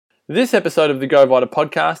This episode of the Go Vita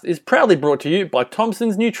podcast is proudly brought to you by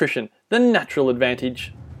Thompson's Nutrition, the natural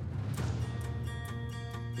advantage.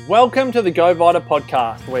 Welcome to the Go Vita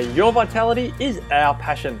podcast, where your vitality is our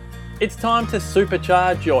passion. It's time to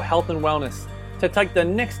supercharge your health and wellness, to take the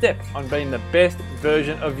next step on being the best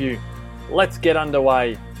version of you. Let's get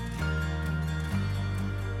underway.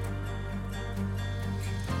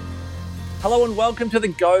 Hello and welcome to the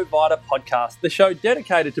Go Vita podcast, the show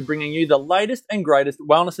dedicated to bringing you the latest and greatest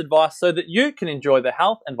wellness advice so that you can enjoy the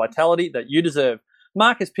health and vitality that you deserve.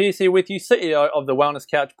 Marcus Pearce here with you, CEO of the Wellness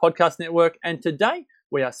Couch Podcast Network, and today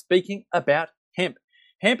we are speaking about hemp.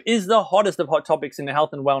 Hemp is the hottest of hot topics in the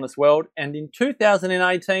health and wellness world, and in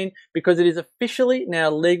 2018, because it is officially now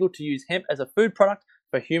legal to use hemp as a food product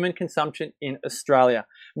for human consumption in Australia.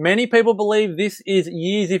 Many people believe this is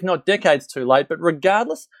years, if not decades too late, but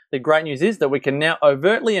regardless, the great news is that we can now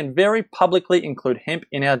overtly and very publicly include hemp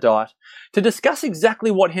in our diet. To discuss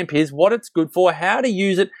exactly what hemp is, what it's good for, how to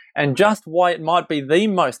use it, and just why it might be the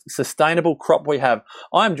most sustainable crop we have,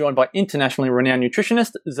 I am joined by internationally renowned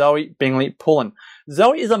nutritionist Zoe Bingley-Pullen.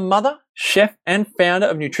 Zoe is a mother, chef, and founder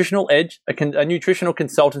of Nutritional Edge, a nutritional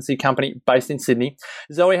consultancy company based in Sydney.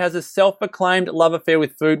 Zoe has a self-proclaimed love affair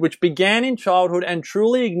with food, which began in childhood and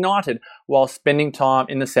truly ignited while spending time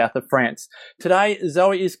in the south of France. Today,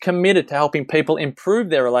 Zoe is committed to helping people improve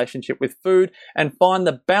their relationship with food and find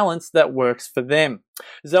the balance that works for them.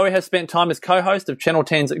 Zoe has spent time as co-host of Channel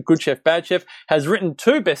 10's Good Chef, Bad Chef, has written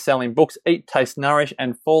 2 best-selling books, Eat, Taste, Nourish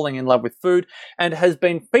and Falling in Love with Food, and has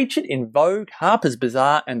been featured in Vogue, Harper's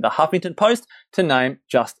Bazaar and the Huffington Post, to name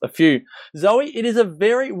just a few. Zoe, it is a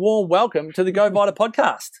very warm welcome to the Go Vita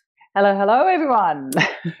podcast. Hello, everyone.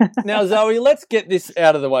 Now, Zoe, let's get this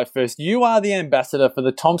out of the way first. You are the ambassador for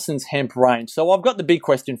the Thompson's hemp range. So I've got the big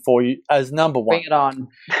question for you as number one. Bring it on.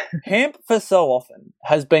 Hemp for so often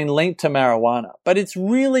has been linked to marijuana, but it's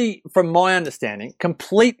really, from my understanding,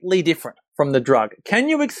 completely different from the drug. Can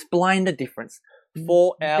you explain the difference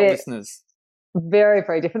for our listeners? Very,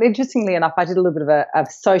 very different. Interestingly enough, I did a little bit of a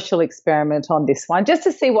social experiment on this one just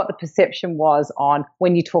to see what the perception was on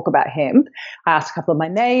when you talk about hemp. I asked a couple of my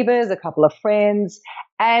neighbours, a couple of friends,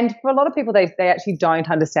 and for a lot of people, they actually don't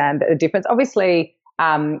understand the difference. Obviously,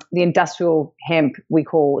 the industrial hemp we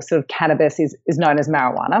call sort of cannabis is known as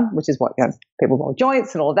marijuana, which is what people roll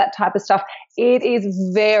joints and all of that type of stuff. It is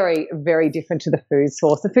very, very different to the food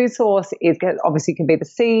source. The food source is obviously can be the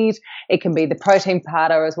seed, it can be the protein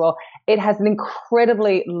powder as well. It has an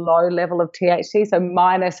incredibly low level of THC, so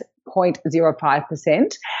minus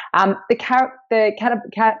 0.05%. The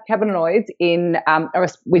cannabinoids in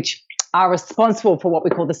which are responsible for what we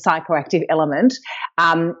call the psychoactive element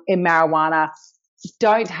in marijuana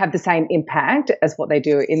don't have the same impact as what they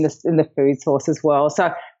do in the food source as well.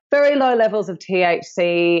 So very low levels of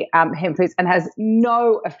THC, hemp foods, and has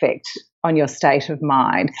no effect on your state of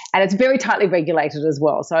mind. And it's very tightly regulated as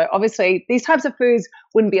well. So obviously these types of foods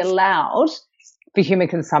wouldn't be allowed for human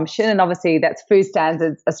consumption. And obviously that's Food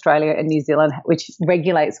Standards Australia and New Zealand, which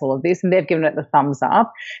regulates all of this, and they've given it the thumbs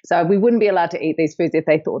up. So we wouldn't be allowed to eat these foods if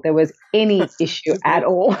they thought there was any issue at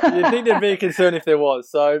all. You'd think there'd be a concern if there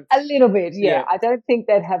was. So a little bit, yeah. I don't think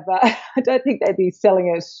they'd have. I don't think they'd be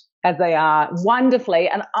selling it as they are wonderfully.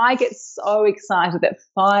 And I get so excited that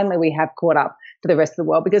finally we have caught up to the rest of the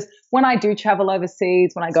world, because when I do travel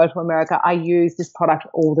overseas, when I go to America, I use this product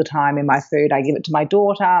all the time in my food. I give it to my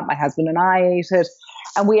daughter, my husband and I eat it.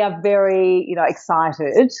 And we are very,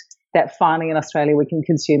 excited that finally in Australia we can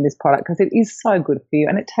consume this product because it is so good for you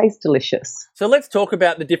and it tastes delicious. So let's talk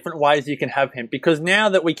about the different ways you can have hemp, because now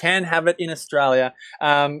that we can have it in Australia,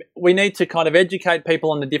 we need to kind of educate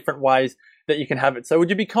people on the different ways that you can have it. So would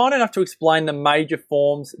you be kind enough to explain the major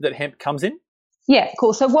forms that hemp comes in? Yeah,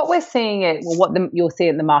 cool. So what we're seeing you'll see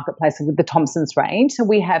in the marketplace with the Thompson's range. So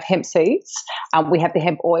we have hemp seeds, we have the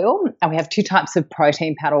hemp oil, and we have 2 types of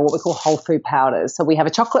protein powder, what we call whole food powders. So we have a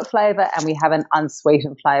chocolate flavour and we have an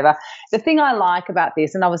unsweetened flavour. The thing I like about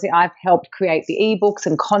this, and obviously I've helped create the ebooks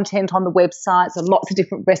and content on the website, so lots of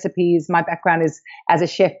different recipes. My background is as a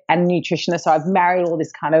chef and nutritionist, so I've married all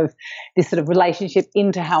this sort of relationship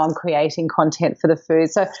into how I'm creating content for the food.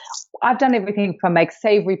 So I've done everything from make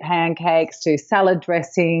savoury pancakes to salad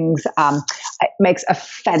dressings. It makes a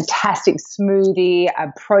fantastic smoothie, a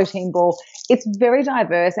protein ball. It's very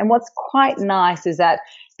diverse. And what's quite nice is that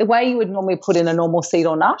the way you would normally put in a normal seed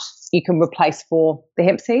or nut, you can replace for the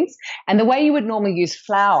hemp seeds. And the way you would normally use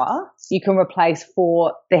flour, you can replace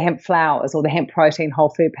for the hemp flours or the hemp protein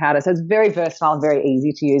whole food powder. So it's very versatile and very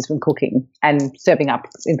easy to use when cooking and serving up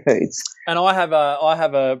in foods. And I have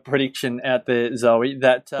a prediction out there, Zoe,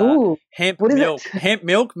 that hemp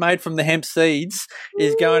milk made from the hemp seeds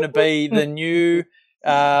is going to be the new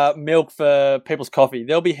milk for people's coffee.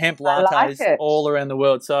 There'll be hemp lattes all around the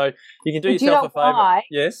world. So you can do yourself a favour.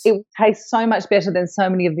 Yes. It tastes so much better than so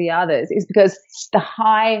many of the others is because the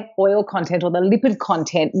high oil content or the lipid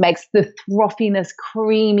content makes the frothiness,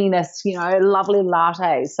 creaminess, lovely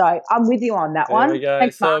lattes. So I'm with you on that one. There we go.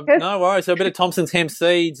 Thanks, so Marcus. No worries. So a bit of Thompson's hemp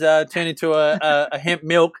seeds turn into a hemp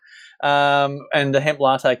milk. And the hemp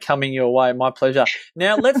latte coming your way. My pleasure.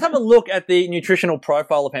 Now let's have a look at the nutritional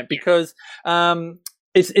profile of hemp because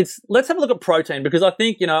let's have a look at protein because I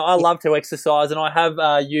think I love to exercise and I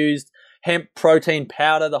have used hemp protein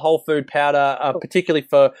powder, the whole food powder, particularly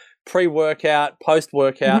for pre-workout,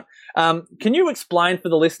 post-workout. Can you explain for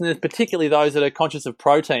the listeners, particularly those that are conscious of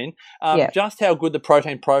protein, just how good the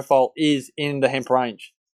protein profile is in the hemp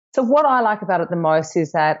range? So what I like about it the most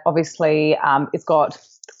is that obviously it's got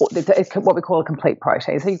what we call a complete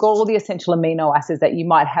protein. So you've got all the essential amino acids that you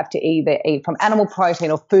might have to either eat from animal protein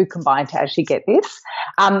or food combined to actually get this.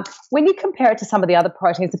 When you compare it to some of the other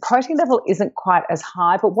proteins, the protein level isn't quite as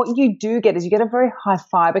high, but what you do get is you get a very high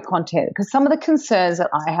fiber content because some of the concerns that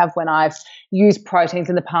I have when I've used proteins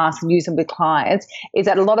in the past and used them with clients is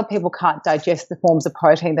that a lot of people can't digest the forms of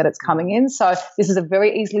protein that it's coming in. So this is a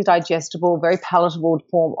very easily digestible, very palatable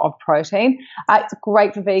form of protein. It's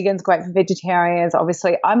great for vegans, great for vegetarians.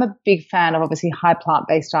 Obviously, I'm a big fan of obviously high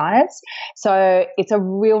plant-based diets. So it's a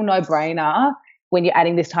real no-brainer when you're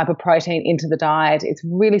adding this type of protein into the diet. It's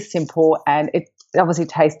really simple and it obviously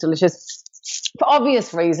tastes delicious. For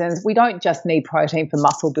obvious reasons, we don't just need protein for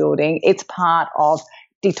muscle building. It's part of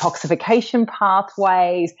detoxification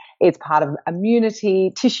pathways. It's part of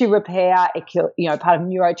immunity, tissue repair, part of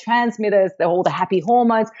neurotransmitters, all the happy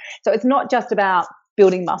hormones. So it's not just about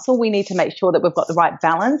building muscle. We need to make sure that we've got the right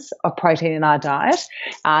balance of protein in our diet.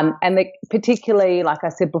 Particularly, like I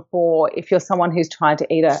said before, if you're someone who's trying to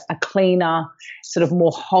eat a cleaner, sort of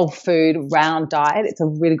more whole food, round diet, it's a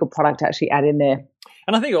really good product to actually add in there.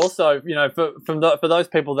 And I think also, for those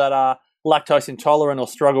people that are lactose intolerant or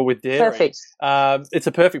struggle with dairy, perfect. It's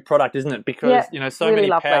a perfect product, isn't it? Because so really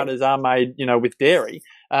many powders are made, with dairy,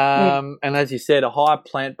 and as you said, a high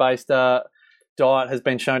plant-based diet has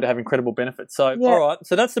been shown to have incredible benefits. So, all right,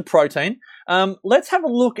 so that's the protein. Let's have a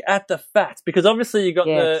look at the fats because obviously you got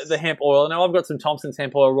the hemp oil. Now I've got some Thompson's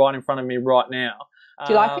hemp oil right in front of me right now.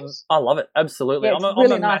 Do you like it? I love it, absolutely. Yeah,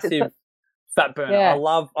 I'm a massive fat burner. Yeah.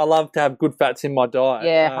 I love to have good fats in my diet.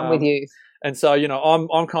 Yeah, I'm with you. And so,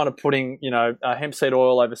 I'm kind of putting, hemp seed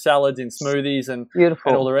oil over salads, in smoothies and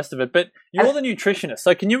all the rest of it. But you're the nutritionist.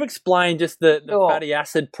 So can you explain just the fatty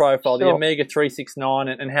acid profile, the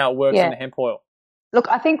omega-369 and how it works in the hemp oil? Look,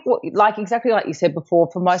 I think exactly like you said before,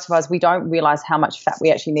 for most of us, we don't realize how much fat we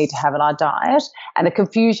actually need to have in our diet. And the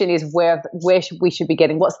confusion is where we should be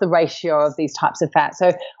getting, what's the ratio of these types of fats.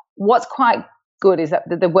 So what's quite good is that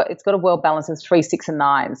it's got a well balance of 3, 6, and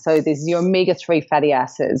 9. So there's your omega-3 fatty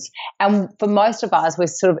acids. And for most of us, we're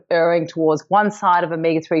sort of erring towards one side of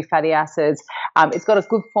omega-3 fatty acids. It's got a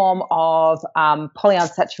good form of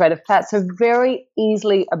polyunsaturated fats, so very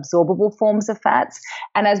easily absorbable forms of fats.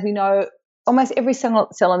 And as we know, almost every cell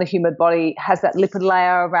in the human body has that lipid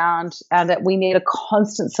layer around that we need a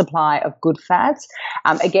constant supply of good fats.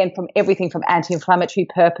 Again, from everything from anti-inflammatory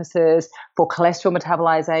purposes, for cholesterol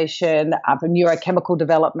metabolization, for neurochemical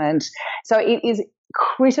development. So it is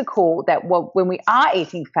critical that when we are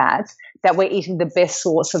eating fats, that we're eating the best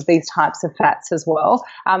source of these types of fats as well.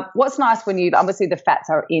 What's nice obviously the fats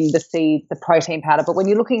are in the seeds, the protein powder, but when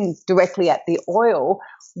you're looking directly at the oil,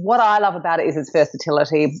 what I love about it is its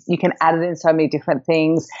versatility. You can add it in so many different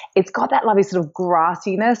things. It's got that lovely sort of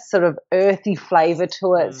grassiness, sort of earthy flavor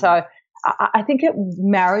to it. So I think it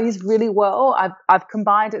marries really well. I've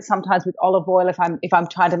combined it sometimes with olive oil if I'm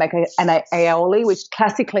trying to make an aioli, which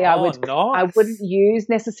classically I wouldn't use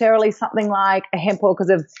necessarily something like a hemp oil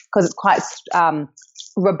because it's quite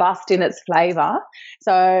robust in its flavor.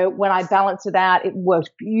 So when I balanced it out, it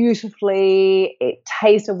worked beautifully. It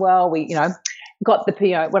tasted well. We got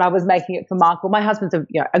when I was making it for Michael. My husband's a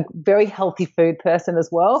very healthy food person as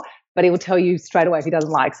well, but he will tell you straight away if he doesn't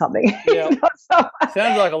like something. Yeah.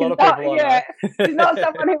 Sounds like a lot of people. He's not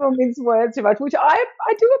someone who will mince words too much, which I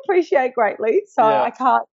do appreciate greatly. So I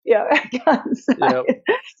can't. I can't say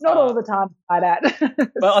not all the time by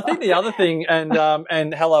that. Well, I think the other thing, and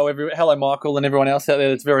hello Michael and everyone else out there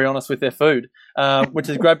that's very honest with their food, which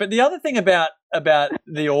is great. But the other thing about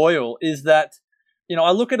the oil is that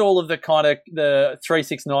I look at all of the kind of the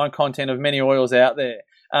 369 content of many oils out there.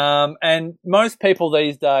 And most people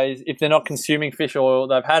these days, if they're not consuming fish oil,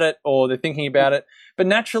 they've had it or they're thinking about it. But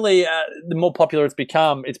naturally, the more popular it's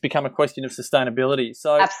become a question of sustainability.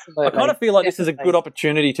 So absolutely. I kind of feel like this is a good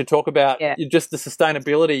opportunity to talk about just the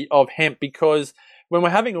sustainability of hemp because when we're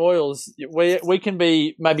having oils, we can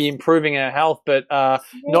be maybe improving our health, but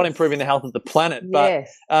not improving the health of the planet. But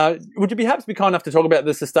would you perhaps be kind enough to talk about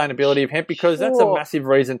the sustainability of hemp? Because that's a massive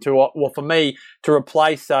reason for me to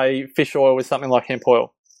replace, say, fish oil with something like hemp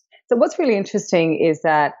oil. So what's really interesting is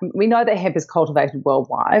that we know that hemp is cultivated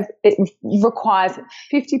worldwide. It requires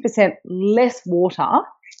 50% less water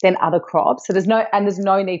than other crops. So there's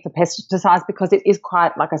no need for pesticides because it is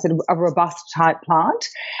quite, like I said, a robust type plant.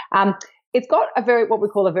 It's got what we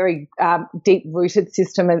call a very deep-rooted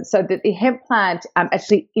system, and so that the hemp plant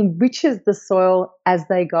actually enriches the soil as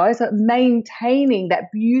they go, so maintaining that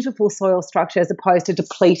beautiful soil structure as opposed to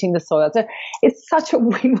depleting the soil. So it's such a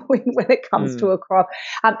win-win when it comes to a crop.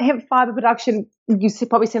 Hemp fibre production, you've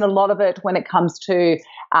probably seen a lot of it when it comes to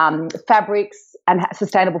fabrics and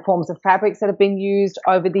sustainable forms of fabrics that have been used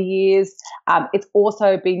over the years. It's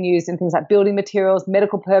also been used in things like building materials,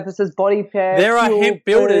 medical purposes, body care. There are hemp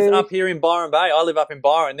builders up here in Byron Bay. I live up in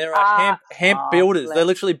Byron. There are hemp builders. They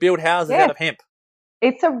literally build houses out of hemp.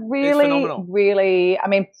 It's really, I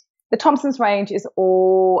mean, the Thompson's range is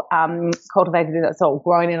all cultivated it's all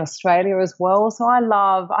grown in Australia as well. So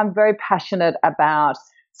I'm very passionate about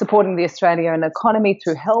supporting the Australian economy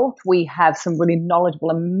through health. We have some really knowledgeable,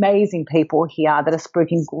 amazing people here that are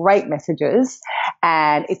spruiking great messages,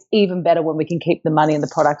 and it's even better when we can keep the money and the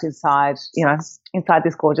product inside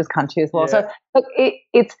this gorgeous country as well. So look,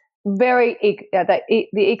 it's very the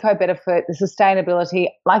eco benefit, the sustainability,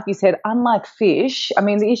 like you said, unlike fish. I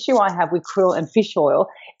mean, the issue I have with krill and fish oil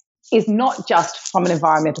is not just from an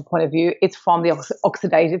environmental point of view; it's from the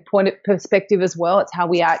oxidative perspective as well. It's how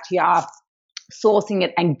we actually are sourcing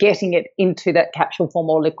it and getting it into that capsule form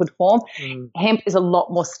or liquid form. Hemp is a lot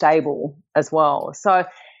more stable as well. So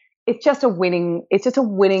it's just a winning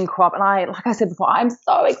crop. And like I said before, I'm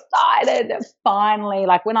so excited finally.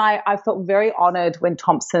 Like when I felt very honored when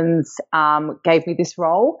Thompson's gave me this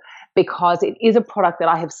role, because it is a product that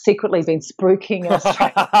I have secretly been spruiking in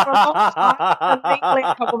Australia for a long time.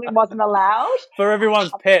 Legally probably wasn't allowed. For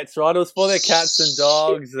everyone's pets, right? It was for their cats and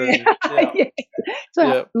dogs. And,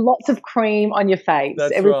 So lots of cream on your face.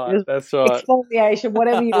 That's right. Exfoliation,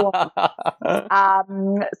 whatever you want.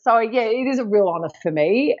 It is a real honor for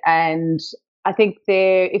me. And I think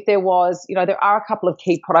there are a couple of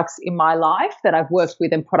key products in my life that I've worked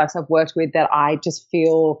with and products I've worked with that I just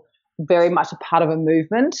feel very much a part of a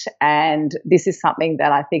movement, and this is something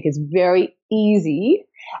that I think is very easy.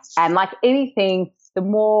 And like anything, the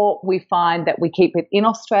more we find that we keep it in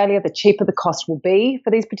Australia, the cheaper the cost will be for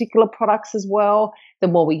these particular products as well. The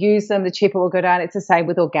more we use them, the cheaper we'll go down. It's the same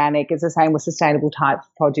with organic. It's the same with sustainable type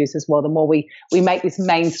produce as well. The more we make this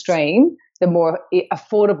mainstream, the more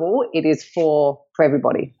affordable it is for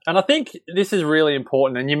everybody. And I think this is really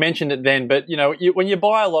important, and you mentioned it then, but, when you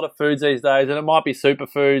buy a lot of foods these days, and it might be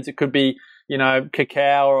superfoods, it could be,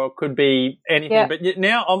 cacao, or it could be anything. Yeah. But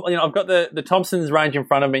now, I've got the Thompson's range in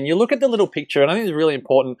front of me, and you look at the little picture, and I think it's really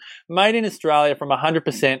important, made in Australia from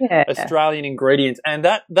 100% Australian ingredients, and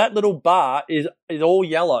that little bar is all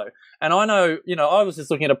yellow. And I know, I was just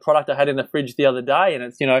looking at a product I had in the fridge the other day, and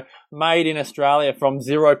it's, made in Australia from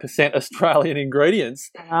 0% Australian ingredients.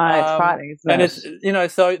 It's frightening, isn't it? And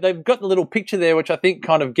it's, so they've got the little picture there, which I think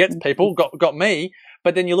kind of gets people, got me.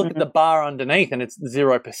 But then you look at the bar underneath and it's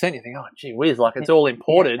 0%. You think, oh, gee whiz, like it's all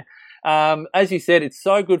imported. As you said, it's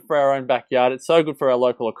so good for our own backyard. It's so good for our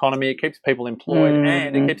local economy. It keeps people employed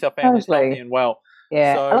and it keeps our families healthy and well.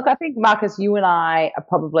 Yeah. So, look, I think, Marcus, you and I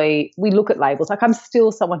are we look at labels. Like, I'm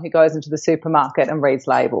still someone who goes into the supermarket and reads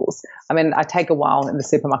labels. I mean, I take a while in the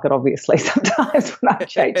supermarket, obviously, sometimes when I'm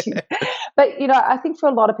changing. But, I think for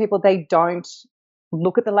a lot of people, they don't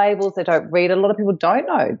look at the labels. They don't read. A lot of people don't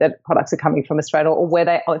know that products are coming from Australia or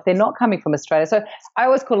if they're not coming from Australia. So I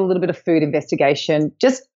always call it a little bit of food investigation.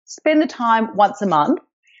 Just spend the time once a month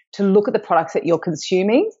to look at the products that you're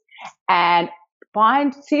consuming and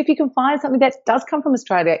see if you can find something that does come from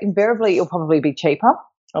Australia. Invariably, it'll probably be cheaper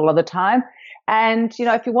a lot of the time. And,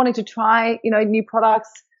 if you're wanting to try, new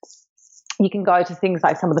products, you can go to things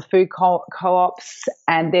like some of the food co-ops,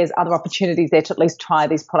 and there's other opportunities there to at least try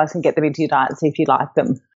these products and get them into your diet and see if you like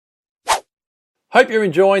them. Hope you're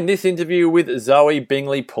enjoying this interview with Zoe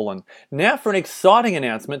Bingley-Pullen. Now for an exciting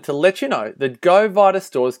announcement to let you know that GoVita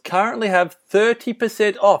stores currently have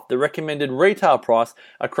 30% off the recommended retail price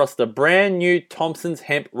across the brand new Thompson's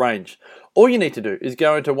Hemp range. All you need to do is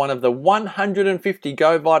go into one of the 150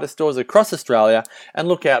 GoVita stores across Australia and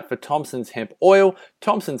look out for Thompson's Hemp Oil,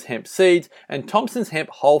 Thompson's Hemp Seeds, and Thompson's Hemp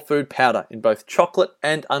Whole Food Powder in both chocolate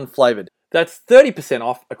and unflavoured. That's 30%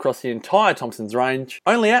 off across the entire Thompson's range,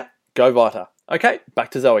 only at GoVita. Okay,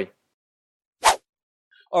 back to Zoe.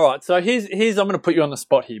 All right, so here's I'm going to put you on the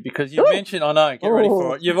spot here because you've mentioned, I know, get ready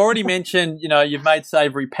for it. You've already mentioned, you've made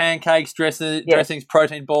savoury pancakes, dressings,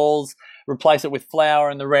 protein balls, replace it with flour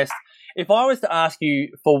and the rest. If I was to ask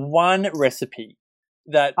you for one recipe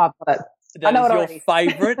that is your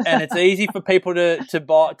favourite and it's easy for people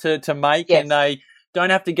to make and they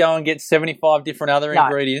don't have to go and get 75 different other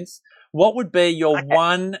ingredients, what would be your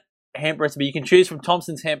one hemp recipe? You can choose from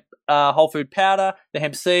Thompson's hemp whole food powder, the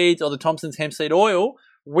hemp seeds, or the Thompson's hemp seed oil.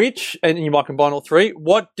 And you might combine all three.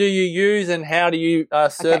 What do you use and how do you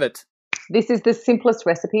serve it? This is the simplest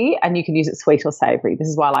recipe and you can use it sweet or savoury. This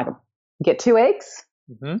is why I like them. You get 2 eggs,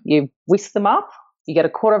 you whisk them up, you get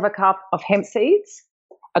 1/4 cup of hemp seeds,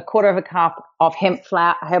 1/4 cup of hemp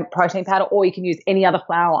protein powder, or you can use any other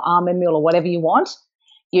flour or almond meal or whatever you want.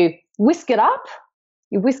 You whisk it up.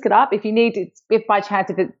 If you need it, if by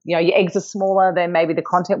chance, your eggs are smaller than maybe the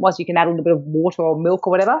content was, you can add a little bit of water or milk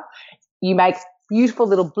or whatever. You make beautiful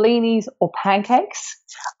little blinis or pancakes.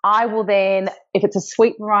 I will then, if it's a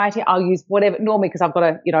sweet variety, I'll use whatever, normally because I've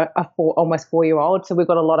got almost 4-year-old, so we've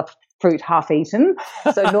got a lot of fruit half eaten.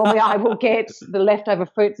 So normally I will get the leftover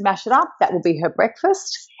fruit, mash it up. That will be her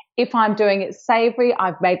breakfast. If I'm doing it savoury,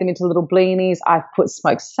 I've made them into little blinis. I've put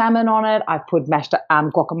smoked salmon on it. I've put mashed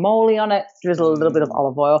guacamole on it, drizzle a little bit of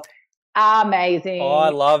olive oil. Amazing. Oh, I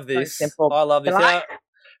love this. I love this.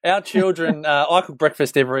 Our children, I cook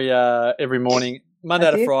breakfast every morning, Monday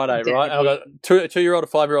to Friday, right? And I've got a 2-year-old, a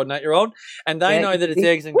 5-year-old, and 8-year-old, and they know that it's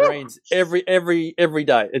eggs and greens every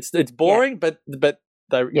day. It's boring, but they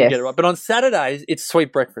get it right. But on Saturdays, it's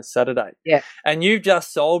sweet breakfast Saturday. Yeah. And you've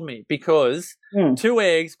just sold me because 2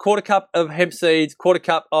 eggs, 1/4 cup of hemp seeds, 1/4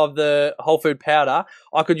 cup of the whole food powder.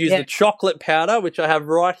 I could use the chocolate powder, which I have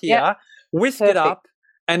right here, whisk it up,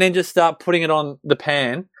 and then just start putting it on the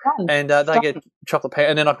pan, and they get chocolate pan,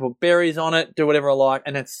 and then I can put berries on it, do whatever I like,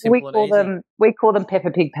 and it's simple and easy. We call them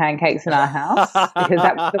Peppa Pig pancakes in our house because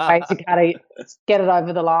that's the way to get it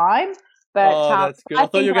over the line. But, that's good. I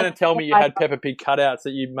thought you were going to tell me you had Peppa Pig cutouts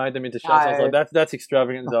that you made them into shots. I was like, that's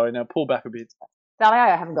extravagant, Zoe. Now pull back a bit. Darling,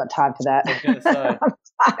 I haven't got time for that. I was going to say.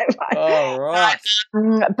 All right.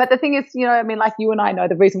 But the thing is, like you and I know,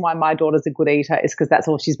 the reason why my daughter's a good eater is because that's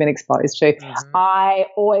all she's been exposed to.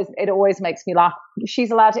 It always makes me laugh.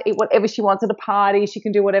 She's allowed to eat whatever she wants at a party. She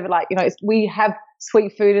can do whatever. We have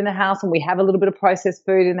sweet food in the house and we have a little bit of processed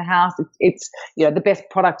food in the house. It's the best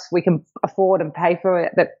products we can afford and pay for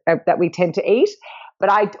it that we tend to eat.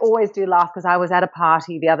 But I always do laugh because I was at a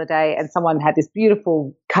party the other day and someone had this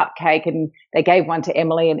beautiful cupcake and they gave one to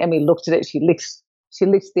Emily and Emily looked at it. She licked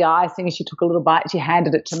the icing and she took a little bite and she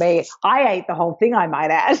handed it to me. I ate the whole thing, I might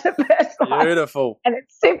add. Beautiful. And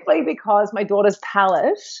it's simply because my daughter's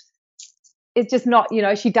palate is just not,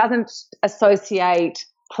 she doesn't associate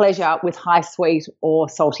pleasure with high sweet or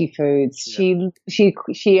salty foods. Yeah.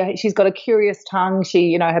 She's got a curious tongue.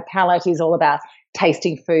 Her palate is all about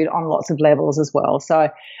tasting food on lots of levels as well. So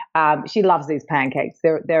she loves these pancakes.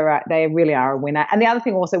 They really are a winner. And the other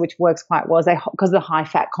thing also which works quite well is because of the high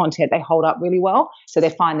fat content, they hold up really well. So they're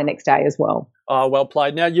fine the next day as well. Oh, well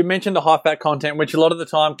played. Now you mentioned the high fat content, which a lot of the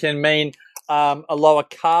time can mean a lower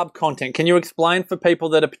carb content. Can you explain for people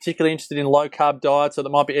that are particularly interested in low carb diets or that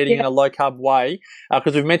might be eating in a low carb way?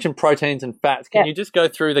 Because we've mentioned proteins and fats. Can you just go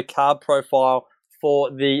through the carb profile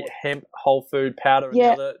for the hemp whole food powder and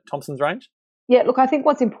the other Thompson's range? Yeah, look, I think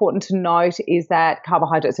what's important to note is that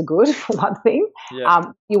carbohydrates are good, for one thing. Yeah.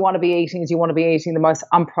 You want to be eating the most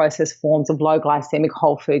unprocessed forms of low glycemic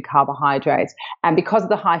whole food carbohydrates. And because of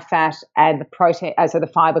the high fat and the protein, so the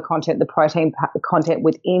fiber content, the protein content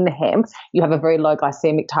within hemp, you have a very low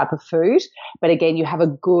glycemic type of food. But again, you have a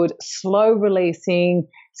good, slow releasing,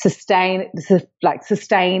 sustaining,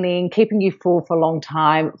 keeping you full for a long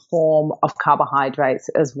time form of carbohydrates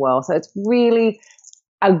as well. So it's really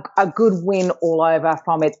a good win all over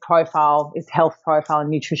from its profile, its health profile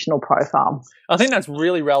and nutritional profile. I think that's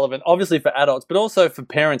really relevant, obviously for adults, but also for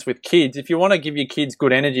parents with kids. If you want to give your kids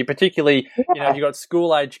good energy, particularly, if you've got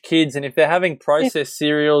school-age kids and if they're having processed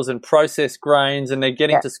cereals and processed grains and they're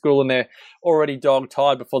getting to school and they're already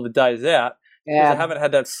dog-tired before the day's out, because they haven't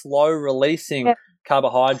had that slow-releasing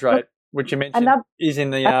carbohydrate, which you mentioned is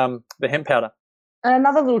in the hemp powder. And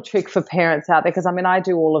another little trick for parents out there, because I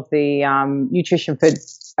do all of the nutrition for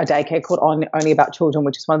a daycare called Only About Children,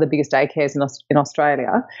 which is one of the biggest daycares in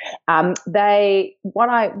Australia. And I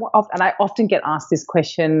often get asked this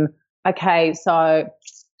question. Okay, so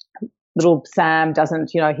little Sam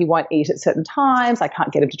doesn't, he won't eat at certain times. I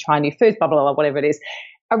can't get him to try new foods, blah, blah, blah, whatever it is.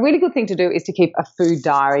 A really good thing to do is to keep a food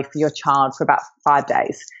diary for your child for about 5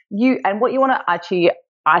 days. And what you want to actually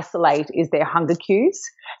isolate is their hunger cues,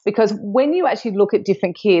 because when you actually look at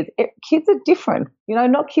different kids, kids are different.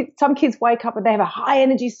 Not kids. Some kids wake up and they have a high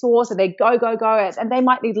energy source and they go, and they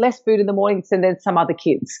might need less food in the mornings than some other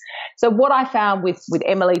kids. So what I found with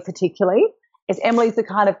Emily particularly is Emily's the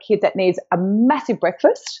kind of kid that needs a massive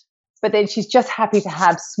breakfast, but then she's just happy to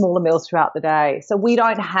have smaller meals throughout the day. So we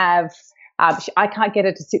don't have, I can't get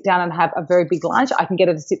her to sit down and have a very big lunch. I can get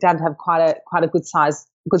her to sit down to have quite a good size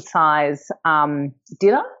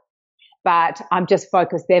dinner, but I'm just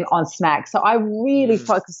focused then on snacks. So I really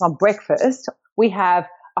focus on breakfast. We have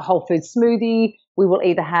a whole food smoothie. We will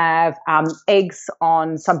either have eggs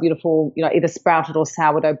on some beautiful, either sprouted or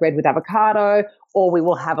sourdough bread with avocado, or we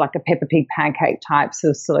will have like a Peppa Pig pancake type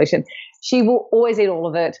sort of solution. She will always eat all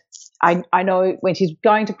of it. I know when she's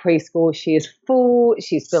going to preschool, she is full,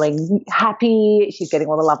 she's feeling happy, she's getting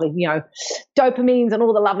all the lovely, dopamines and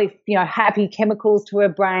all the lovely, happy chemicals to her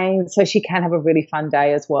brain, so she can have a really fun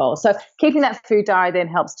day as well. So keeping that food diary then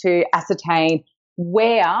helps to ascertain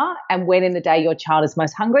where and when in the day your child is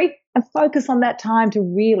most hungry and focus on that time to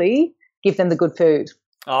really give them the good food.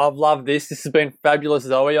 Oh, I've loved this. This has been fabulous,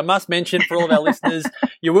 Zoe. I must mention for all of our listeners,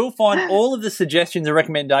 you will find all of the suggestions and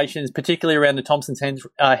recommendations, particularly around the Thompson's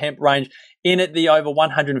hemp range, in at the over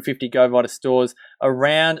 150 GoVita stores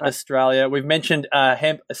around Australia. We've mentioned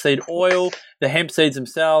hemp seed oil, the hemp seeds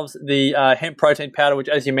themselves, the hemp protein powder, which,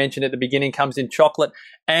 as you mentioned at the beginning, comes in chocolate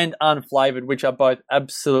and unflavoured, which are both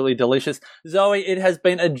absolutely delicious. Zoe, it has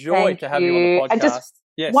been a joy to have you on the podcast.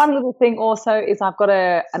 Yes. One little thing also is I've got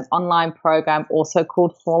an online program also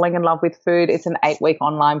called Falling in Love with Food. It's an 8-week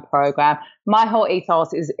online program. My whole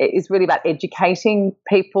ethos is really about educating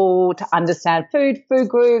people to understand food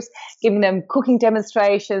groups, giving them cooking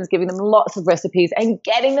demonstrations, giving them lots of recipes and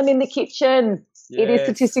getting them in the kitchen. Yes. It is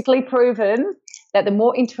statistically proven that the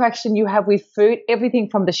more interaction you have with food, everything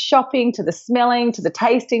from the shopping to the smelling to the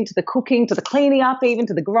tasting to the cooking to the cleaning up, even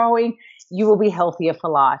to the growing, you will be healthier for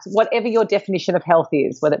life. Whatever your definition of health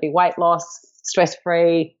is, whether it be weight loss,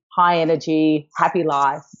 stress-free, high energy, happy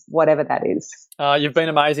life, whatever that is. You've been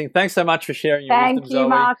amazing. Thanks so much for sharing your wisdom, Zoe. Thank you,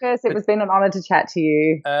 Marcus. It has been an honour to chat to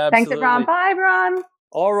you. Absolutely. Thanks, everyone. Bye, everyone.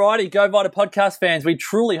 Alrighty, GoVita podcast fans, we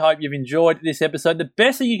truly hope you've enjoyed this episode. The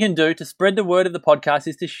best thing you can do to spread the word of the podcast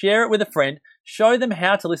is to share it with a friend, show them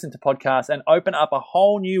how to listen to podcasts, and open up a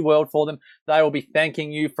whole new world for them. They will be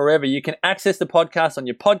thanking you forever. You can access the podcast on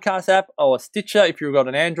your podcast app or Stitcher if you've got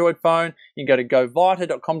an Android phone. You can go to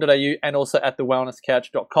govita.com.au and also at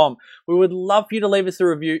thewellnesscouch.com. We would love for you to leave us a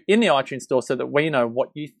review in the iTunes store so that we know what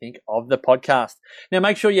you think of the podcast. Now,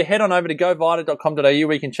 make sure you head on over to govita.com.au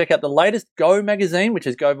where you can check out the latest Go magazine, which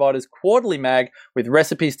is GoVita's quarterly mag with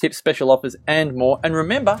recipes, tips, special offers, and more. And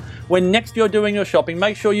remember, when next you're doing your shopping,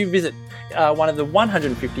 make sure you visit one of the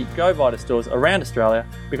 150 GoVita stores around Australia,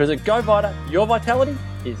 because at GoVita, your vitality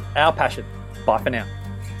is our passion. Bye for now.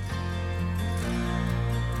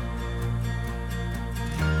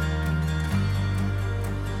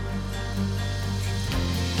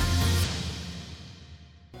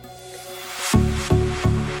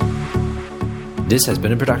 This has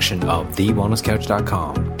been a production of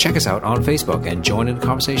TheWellnessCouch.com. Check us out on Facebook and join in the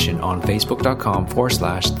conversation on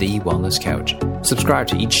Facebook.com/TheWellnessCouch. Subscribe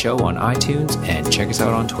to each show on iTunes and check us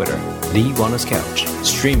out on Twitter. The Wellness Couch,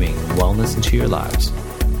 streaming wellness into your lives.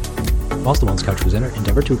 Whilst the Wellness Couch presenter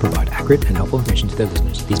endeavor to provide accurate and helpful information to their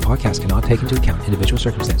listeners, these podcasts cannot take into account individual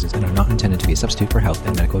circumstances and are not intended to be a substitute for health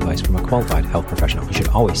and medical advice from a qualified health professional. You should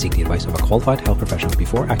always seek the advice of a qualified health professional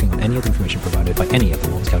before acting on any of the information provided by any of the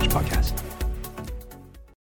Wellness Couch podcasts.